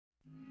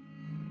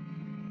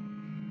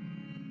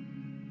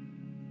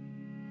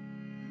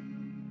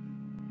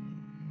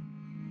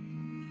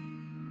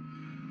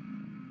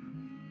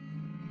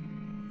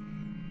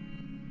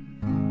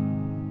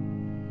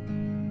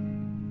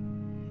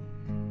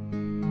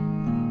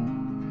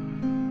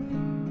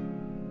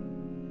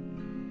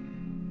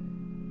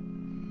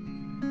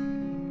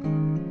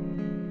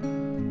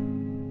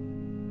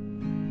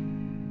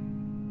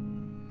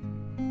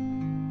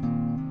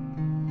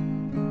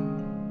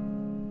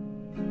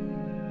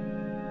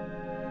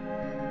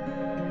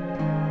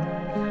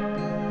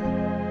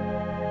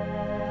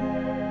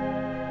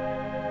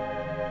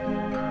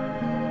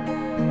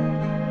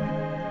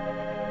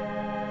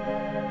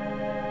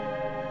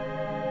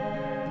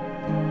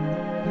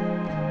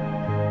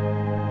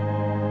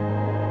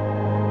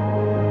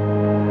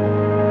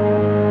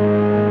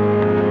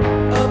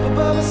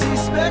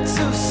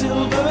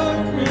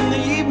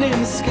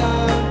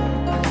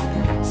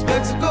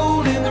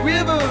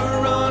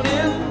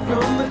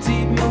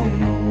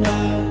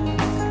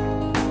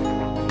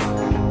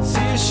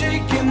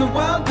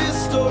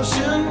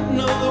distortion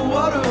of the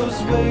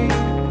water's waves.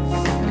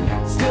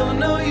 Still I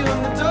know you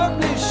in the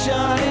darkness,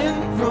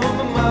 shining from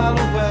a mile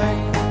away.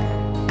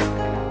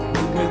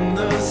 When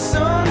the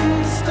sun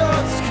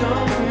starts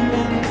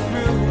coming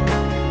through,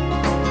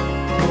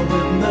 or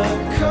when the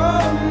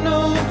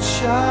cardinal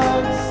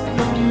chides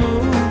the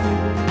moon,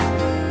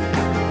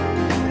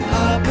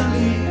 I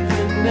believe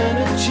in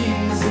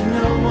energies that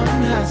no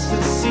one has to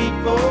see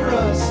for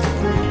us to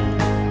prove.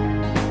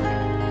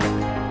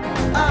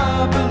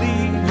 I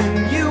believe in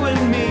you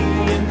and me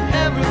and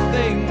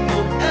everything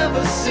we'll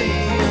ever see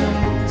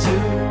into.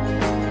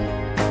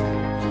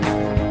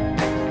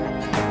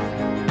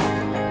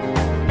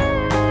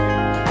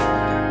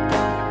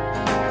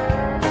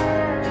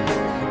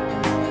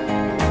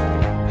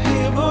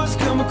 Hear a voice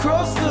come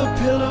across the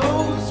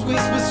pillows,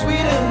 whisper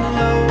sweet and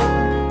low.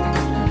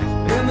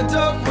 In the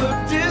dark we're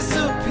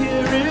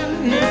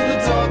disappearing, in the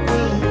dark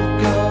we'll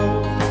go.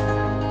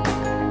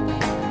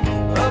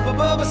 Up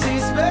above I see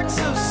specks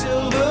of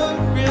silver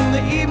in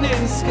the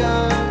evening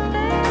sky,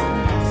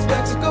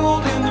 specks of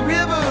gold in the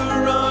river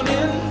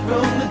running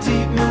from the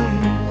deep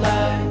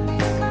moonlight.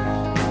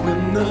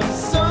 When the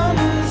sun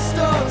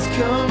starts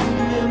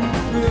coming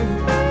through,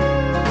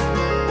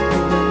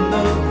 when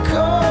the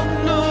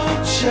cardinal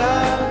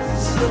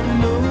chides the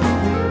moon,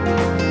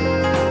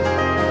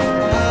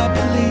 I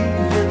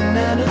believe in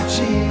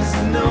energies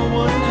that no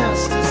one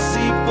has to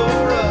see for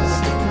us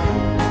to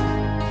prove.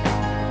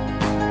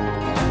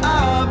 I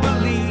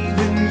believe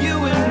in you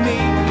and me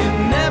and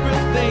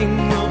everything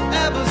we'll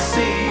ever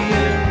see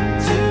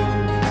into.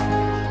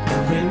 The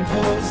rain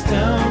pours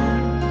down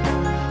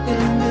in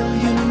a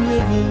million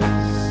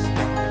rivers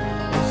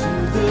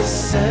through the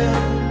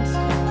sand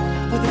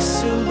with the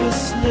silver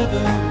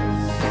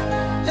slivers,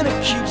 and it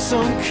keeps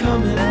on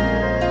coming.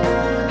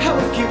 How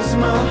it gives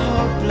my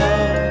heart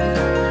blood,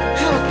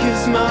 how it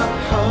gives my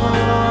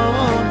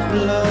heart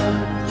blood.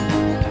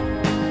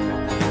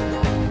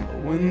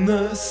 When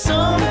the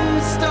sun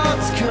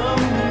starts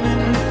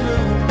coming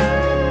through,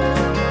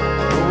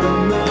 when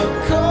the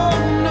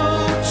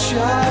cardinal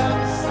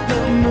chides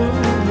the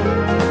moon,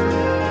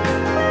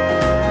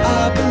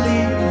 I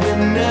believe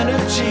in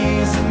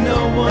energies that no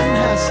one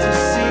has to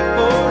see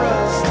for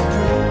us to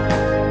prove.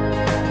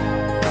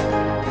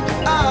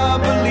 I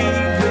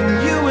believe in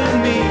you and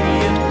me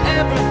and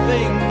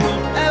everything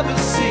we'll ever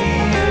see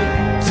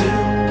into.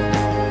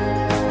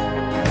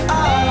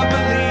 I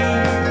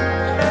believe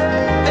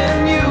in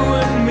you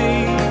and me,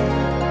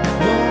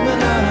 woman,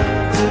 I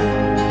do.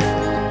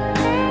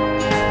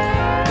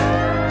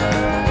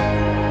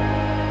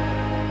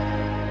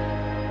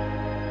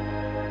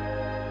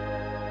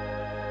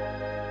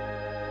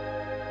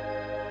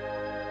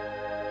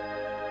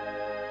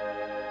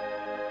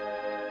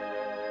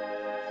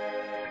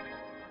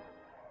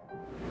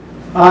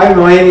 Hi,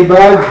 Melainee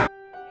Bug.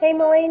 Hey,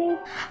 Melainee.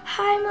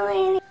 Hi,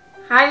 Melainee.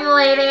 Hi,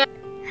 Melainee.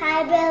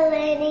 Hi,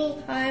 Melainee.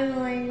 Hi,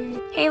 Melainee.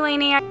 Hey,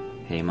 Lainey.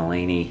 Hey,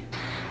 Melainee.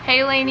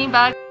 Hey, Lainey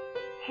Bug.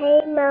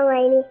 Hey,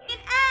 Melainee.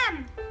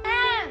 An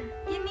M.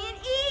 Give me an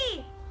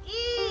E. E.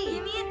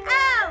 Give me an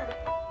L.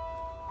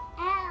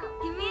 L.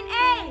 Give me an A.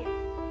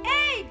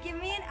 A. Give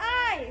me an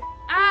I.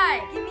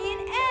 I. Give me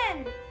an N.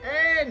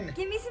 N.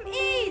 Give me some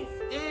E's.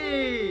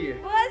 E.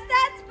 What's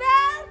that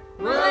spell?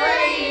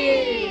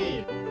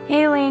 Melainee.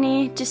 Hey,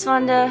 Lainey. Just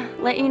wanted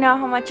to let you know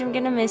how much I'm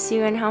gonna miss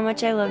you and how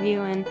much I love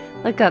you and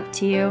look up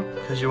to you.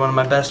 Because you're one of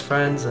my best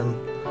friends, and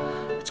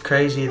it's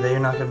crazy that you're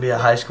not going to be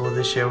at high school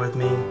this year with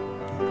me,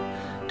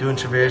 doing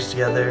Traverse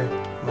together,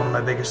 one of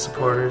my biggest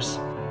supporters.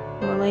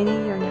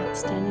 Melainee, you're an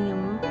outstanding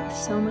young woman with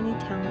so many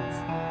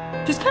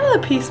talents. She's kind of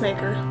the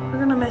peacemaker. We're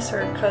gonna miss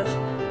her because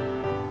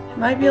it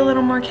might be a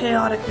little more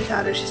chaotic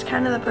without her. She's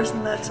kind of the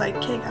person that's like,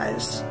 okay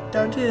guys,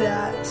 don't do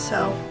that.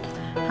 So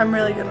I'm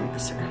really gonna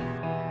miss her. Hey,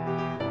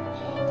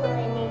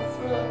 Melainee. It's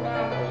me,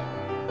 Maddie.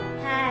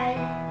 Hi.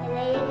 I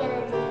know you're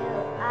gonna do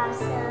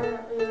awesome.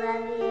 We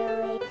love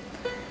you.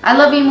 I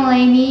love you,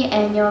 Melainee,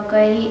 and you're a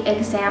great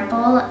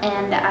example,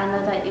 and I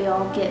know that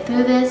you'll get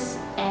through this,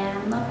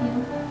 and love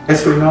you.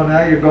 Yes, we know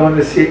now you're going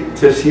to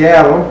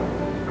Seattle.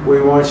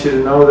 We want you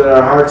to know that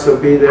our hearts will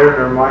be there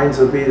and our minds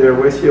will be there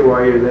with you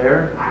while you're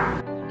there.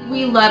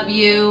 We love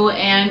you,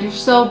 and you're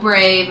so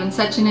brave and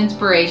such an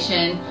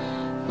inspiration.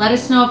 Let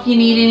us know if you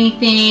need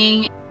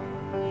anything.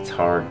 It's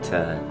hard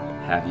to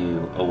have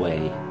you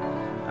away.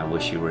 I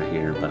wish you were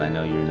here, but I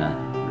know you're in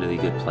a really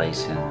good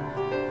place, and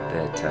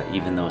that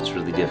even though it's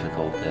really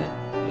difficult, that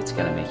it's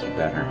going to make you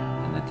better,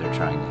 and that they're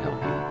trying to help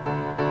you.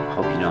 I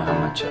hope you know how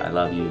much I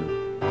love you,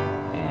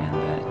 and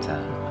that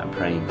I'm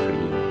praying for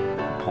you,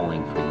 and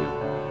pulling for you.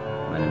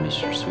 I'm going to miss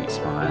your sweet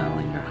smile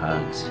and your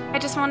hugs. I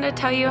just wanted to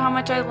tell you how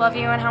much I love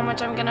you and how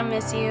much I'm gonna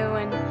miss you,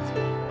 and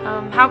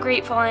how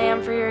grateful I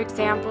am for your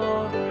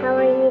example. How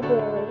are you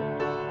doing?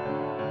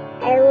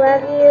 I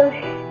love you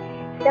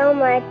so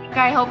much.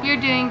 I hope you're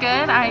doing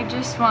good. I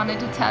just wanted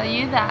to tell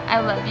you that I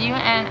love you,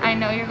 and I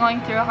know you're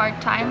going through a hard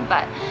time,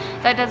 but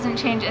that doesn't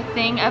change a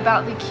thing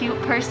about the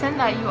cute person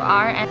that you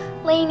are. And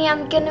Lainey,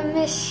 I'm gonna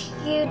miss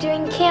you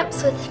doing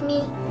camps with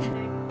me.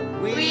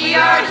 We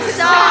are the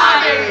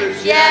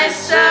Stoddards,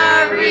 yes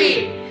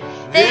sirree.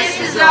 This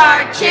is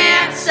our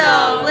chance,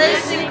 so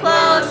listen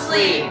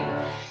closely.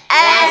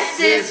 S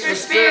is for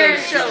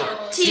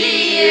spiritual,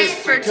 T is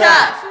for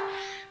tough,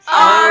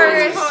 R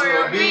is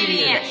for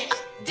obedience,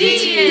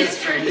 D is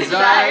for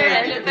desire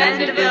and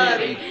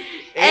dependability,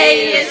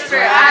 A is for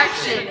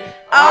action,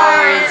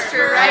 R is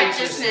for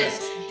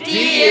righteousness,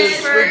 D is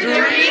for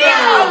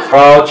Doritos. We're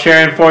all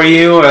cheering for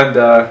you, and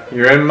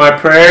you're in my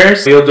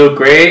prayers. You'll do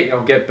great.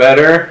 You'll get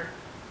better.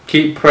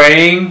 Keep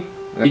praying.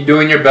 Keep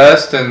doing your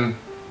best, and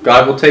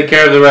God will take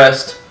care of the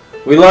rest.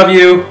 We love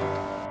you.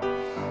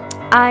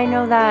 I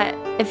know that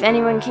if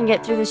anyone can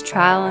get through this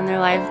trial in their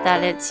life,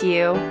 that it's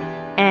you.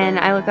 And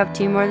I look up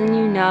to you more than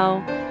you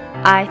know.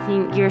 I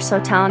think you're so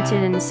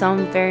talented in so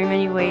very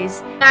many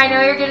ways. I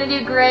know you're going to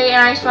do great,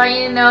 and I just want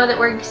you to know that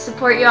we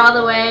support you all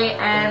the way,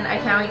 and I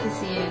can't wait to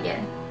see you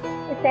again.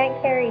 It's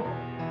Aunt Carrie.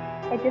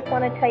 I just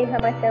want to tell you how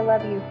much I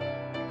love you.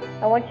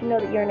 I want you to know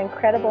that you're an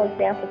incredible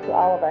example to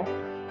all of us,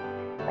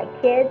 my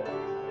kids,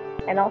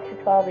 and also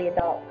to all the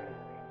adults.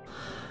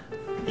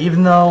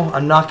 Even though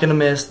I'm not going to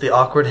miss the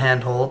awkward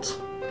handholds,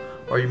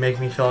 or you make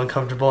me feel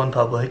uncomfortable in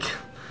public,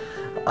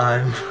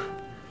 I'm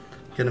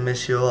going to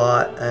miss you a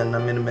lot, and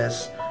I'm going to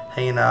miss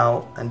hanging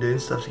out and doing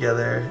stuff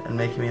together and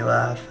making me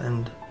laugh.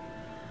 And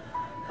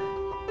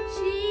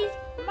She's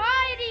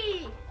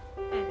mighty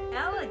and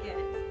elegant.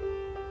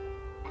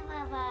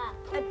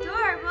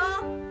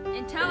 Adorable,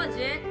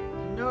 intelligent,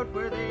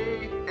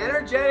 noteworthy,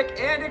 energetic,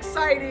 and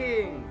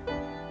exciting.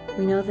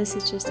 We know this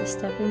is just a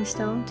stepping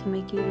stone to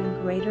make you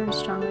even greater and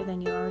stronger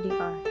than you already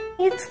are.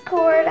 It's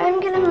Cord.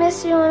 I'm going to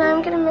miss you, and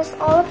I'm going to miss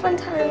all the fun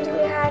times we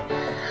had.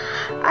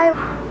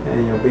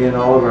 And you'll be in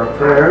all of our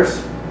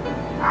prayers.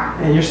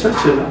 And you're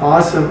such an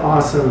awesome,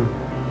 awesome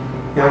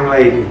young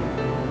lady.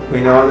 We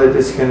know that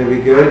it's going to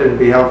be good and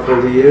be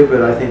helpful to you,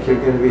 but I think you're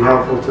going to be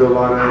helpful to a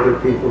lot of other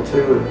people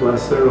too and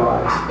bless their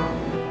lives.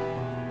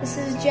 This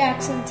is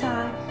Jackson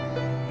Todd.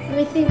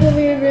 We think it'll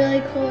be a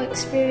really cool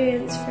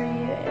experience for you,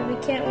 and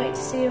we can't wait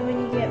to see you when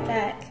you get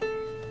back.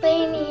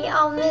 Melainee,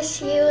 I'll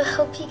miss you. I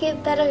hope you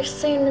get better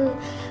soon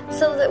and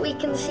so that we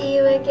can see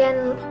you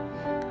again.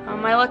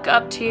 I look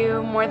up to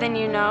you more than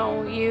you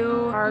know.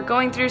 You are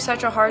going through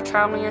such a hard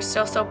trial and you're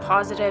still so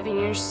positive and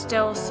you're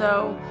still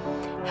so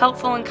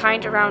helpful and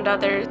kind around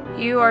others.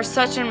 You are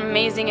such an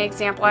amazing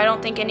example. I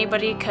don't think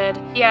anybody could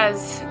be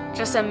as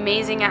just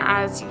amazing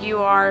as you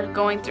are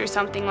going through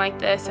something like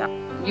this.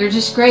 You're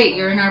just great.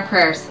 You're in our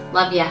prayers.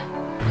 Love ya.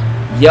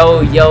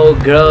 Yo, yo,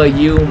 girl,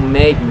 you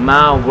make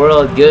my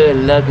world. Good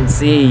luck in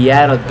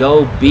Seattle.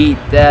 Go beat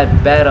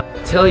that battle.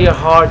 Till your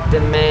heart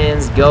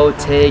demands, go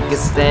take a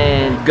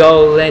stand.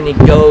 Go, Lenny,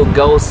 go,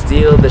 go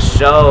steal the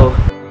show.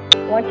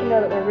 I want you to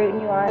know that we're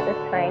rooting you on at this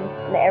time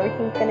and that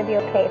everything's going to be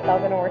okay. It's all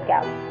going to work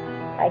out.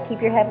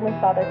 Keep your Heavenly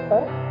Father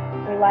close.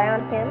 Rely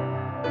on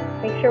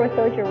Him. Make sure with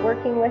those you're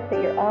working with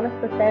that you're honest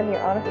with them,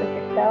 you're honest with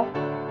yourself.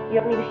 You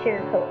don't need to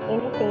sugarcoat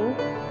anything.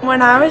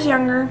 When I was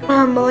younger,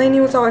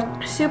 Melainee was always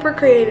super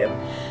creative.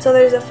 So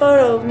there's a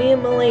photo of me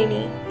and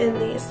Melainee in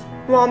these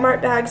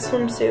Walmart bag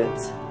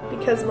swimsuits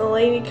because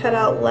Melainee cut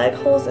out leg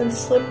holes and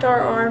slipped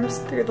our arms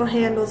through the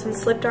handles and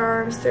slipped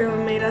our arms through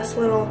and made us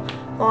little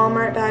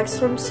Walmart bag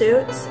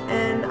swimsuits.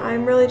 And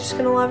I'm really just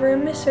going to love her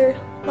and miss her.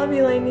 Love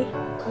you, Melainee.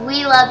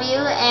 We love you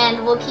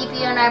and we'll keep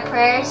you in our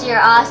prayers.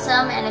 You're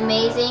awesome and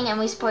amazing and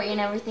we support you in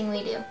everything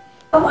we do.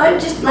 Oh, I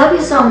just love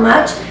you so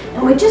much,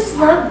 and we just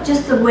love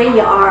just the way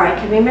you are. I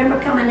can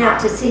remember coming out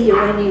to see you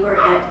when you were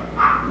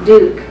at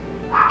Duke,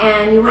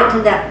 and you went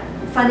to that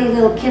funny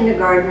little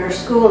kindergarten or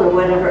school or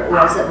whatever it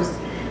was.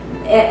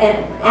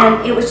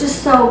 And it was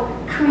just so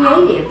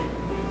creative,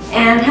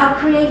 and how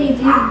creative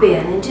you've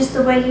been, and just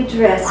the way you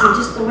dress, and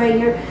just the way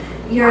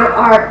your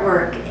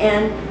artwork,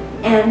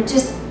 and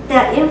just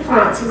that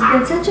influence has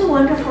been such a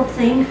wonderful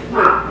thing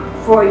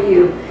for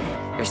you.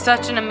 You're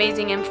such an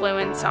amazing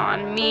influence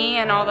on me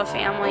and all the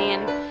family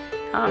and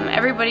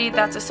everybody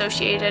that's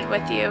associated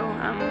with you.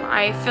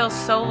 I feel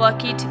so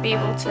lucky to be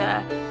able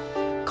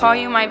to call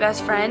you my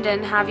best friend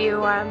and have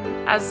you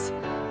as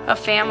a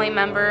family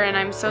member, and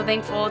I'm so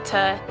thankful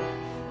to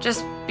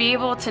just be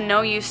able to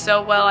know you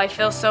so well. I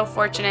feel so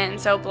fortunate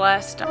and so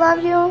blessed. I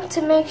love you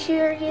to make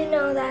sure you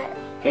know that.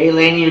 Hey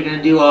Lainey, you're going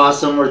to do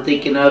awesome. We're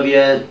thinking of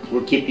you.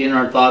 We'll keep you in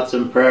our thoughts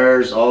and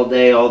prayers all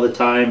day, all the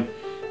time.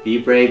 Be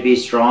brave, be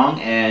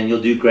strong, and you'll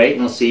do great,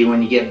 and we'll see you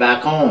when you get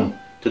back home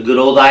to good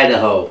old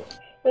Idaho.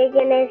 You're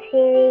going to see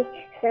me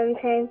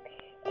sometime,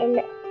 and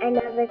I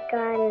know that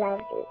God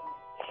loves you.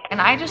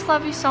 And I just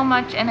love you so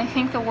much, and I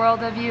think the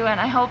world of you, and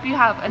I hope you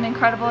have an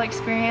incredible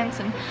experience,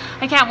 and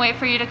I can't wait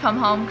for you to come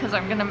home because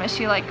I'm going to miss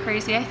you like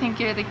crazy. I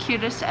think you're the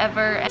cutest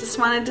ever. I just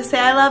wanted to say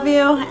I love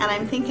you, and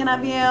I'm thinking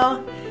of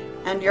you,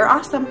 and you're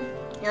awesome.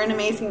 You're an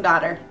amazing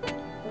daughter.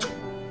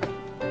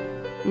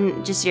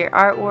 Just your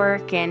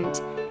artwork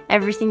and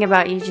everything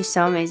about you is just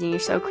so amazing. You're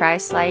so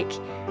Christ-like,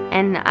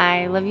 and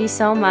I love you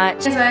so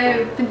much. As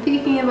I've been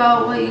thinking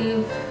about what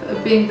you've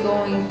been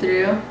going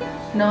through,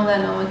 know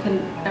that no one can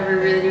ever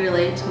really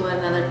relate to what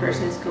another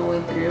person is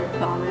going through.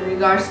 In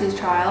regards to these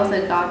trials,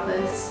 that God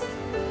was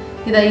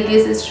that He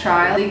gives us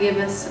trials. He gives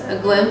us a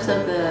glimpse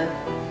of the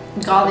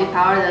godly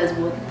power that is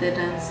within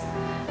us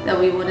that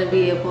we wouldn't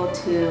be able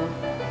to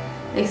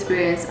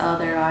experience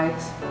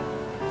otherwise.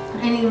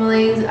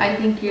 Anyways, I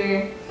think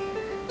you're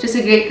just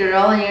a great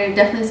girl, and you're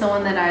definitely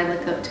someone that I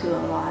look up to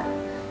a lot.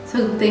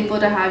 So thankful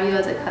to have you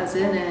as a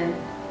cousin, and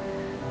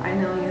I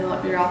know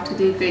you're off to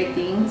do great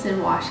things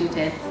in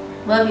Washington.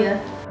 Love you.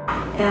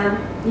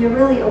 You're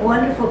really a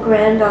wonderful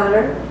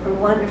granddaughter, a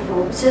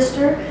wonderful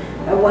sister,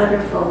 a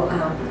wonderful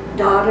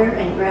daughter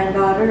and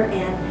granddaughter,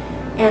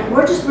 and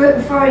we're just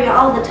rooting for you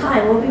all the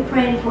time. We'll be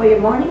praying for you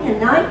morning and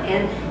night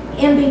and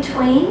in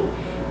between,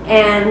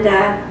 and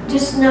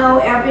just know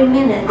every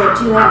minute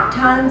that you have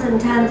tons and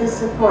tons of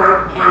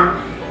support,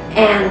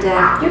 and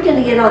you're going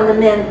to get on the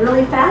mend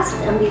really fast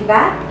and be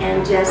back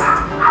and just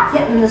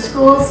hitting the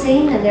school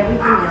scene and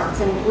everything else.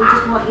 And we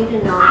just want you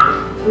to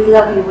know we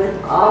love you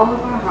with all of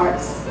our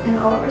hearts and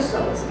all of our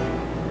souls.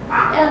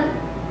 And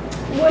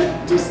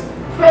we're just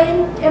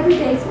praying every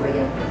day for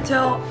you.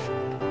 So,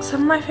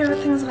 some of my favorite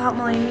things about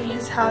Melainee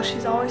is how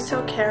she's always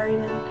so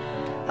caring,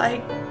 and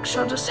like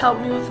she'll just help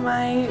me with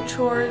my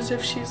chores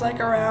if she's like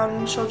around,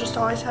 and she'll just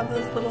always have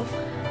those little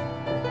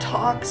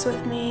talks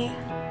with me.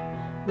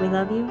 We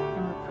love you,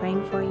 and we're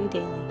praying for you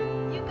daily.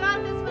 You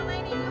got this,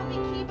 Melainee. We'll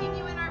be keeping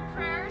you in our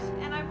prayers,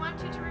 and I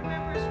want you to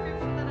remember a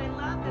scripture that I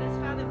love that is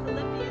found in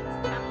Philippians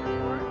chapter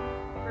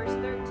 4, verse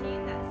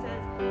 13, that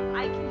says,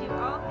 I can do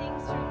all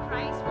things through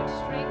Christ, which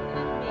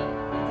strengtheneth me.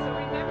 And so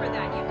remember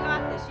that. You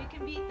got this. You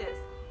can beat this.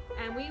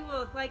 And we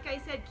will, like I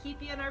said,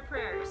 keep you in our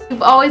prayers.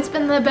 You've always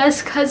been the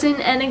best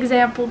cousin and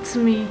example to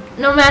me.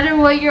 No matter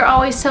what, you're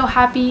always so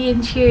happy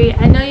and cheery.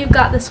 I know you've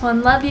got this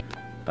one. Love you.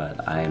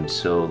 But I am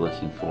so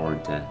looking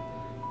forward to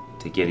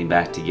getting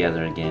back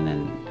together again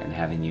and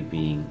having you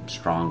being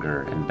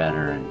stronger and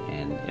better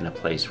and in a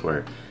place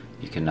where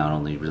you can not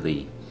only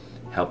really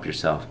help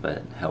yourself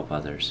but help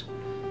others.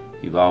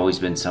 You've always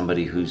been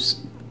somebody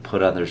who's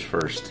put others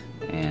first,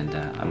 and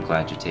I'm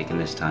glad you're taking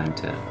this time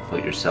to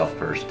put yourself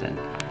first, and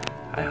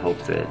I hope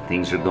that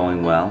things are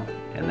going well,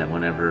 and that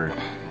whenever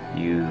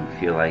you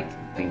feel like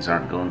things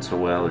aren't going so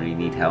well or you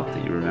need help,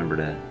 that you remember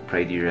to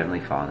pray to your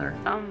Heavenly Father.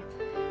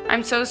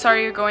 I'm so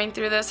sorry you're going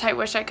through this. I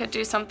wish I could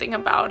do something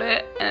about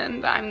it,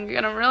 and I'm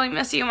gonna really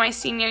miss you my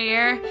senior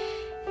year,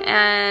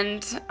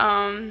 and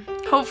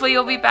hopefully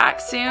you'll be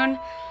back soon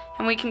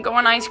and we can go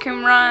on ice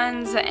cream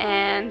runs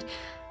and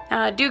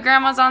do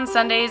grandma's on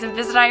Sundays and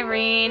visit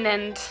Irene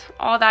and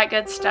all that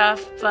good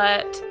stuff.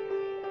 But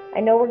I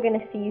know we're going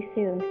to see you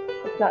soon.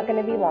 It's not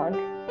going to be long.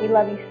 We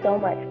love you so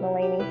much,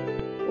 Melainee.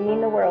 You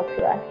mean the world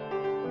to us.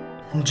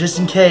 And just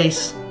in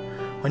case,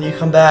 when you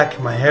come back,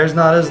 my hair's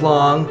not as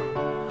long,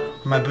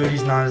 my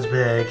booty's not as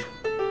big,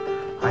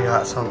 I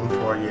got something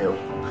for you.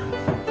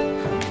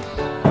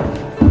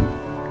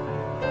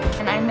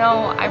 And I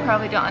know I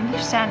probably don't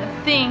understand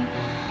a thing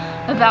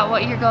about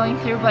what you're going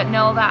through, but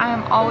know that I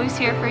am always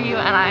here for you,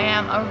 and I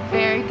am a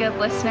very good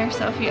listener.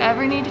 So if you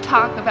ever need to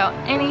talk about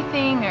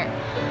anything or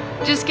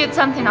just get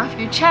something off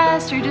your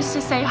chest or just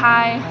to say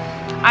hi,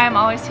 I am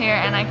always here,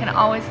 and I can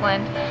always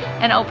lend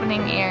an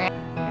opening ear.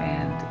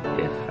 And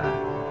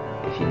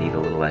if you need a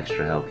little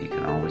extra help, you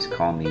can always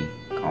call me,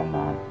 call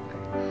Mom.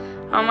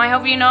 I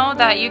hope you know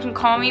that you can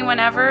call me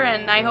whenever,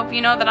 and I hope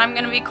you know that I'm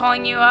going to be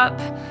calling you up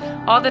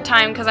all the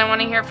time because I want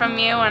to hear from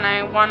you and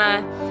I want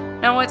to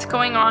know what's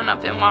going on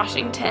up in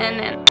Washington.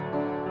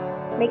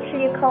 And make sure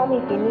you call me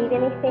if you need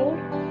anything.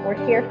 We're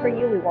here for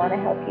you. We want to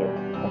help you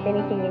with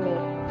anything you need.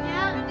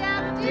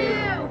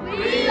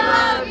 We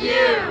love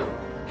you.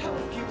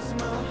 Help gives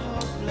my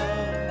heart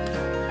blood.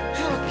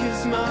 Help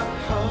gives my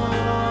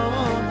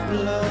heart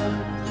blood.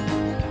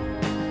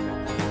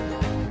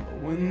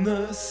 When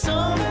the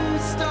sun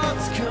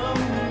starts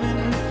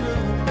coming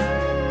through,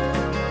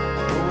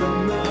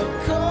 when the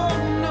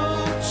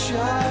cardinal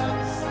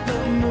chimes the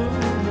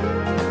moon,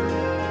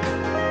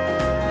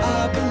 I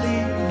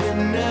believe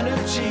in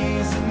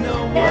energies that no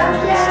one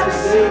has to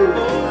see for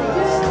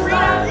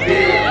us. We love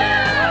you.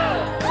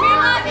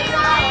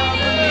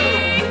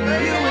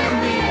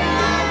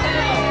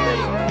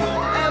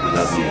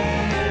 Love you.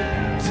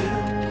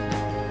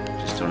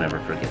 Just don't ever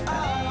forget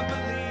that.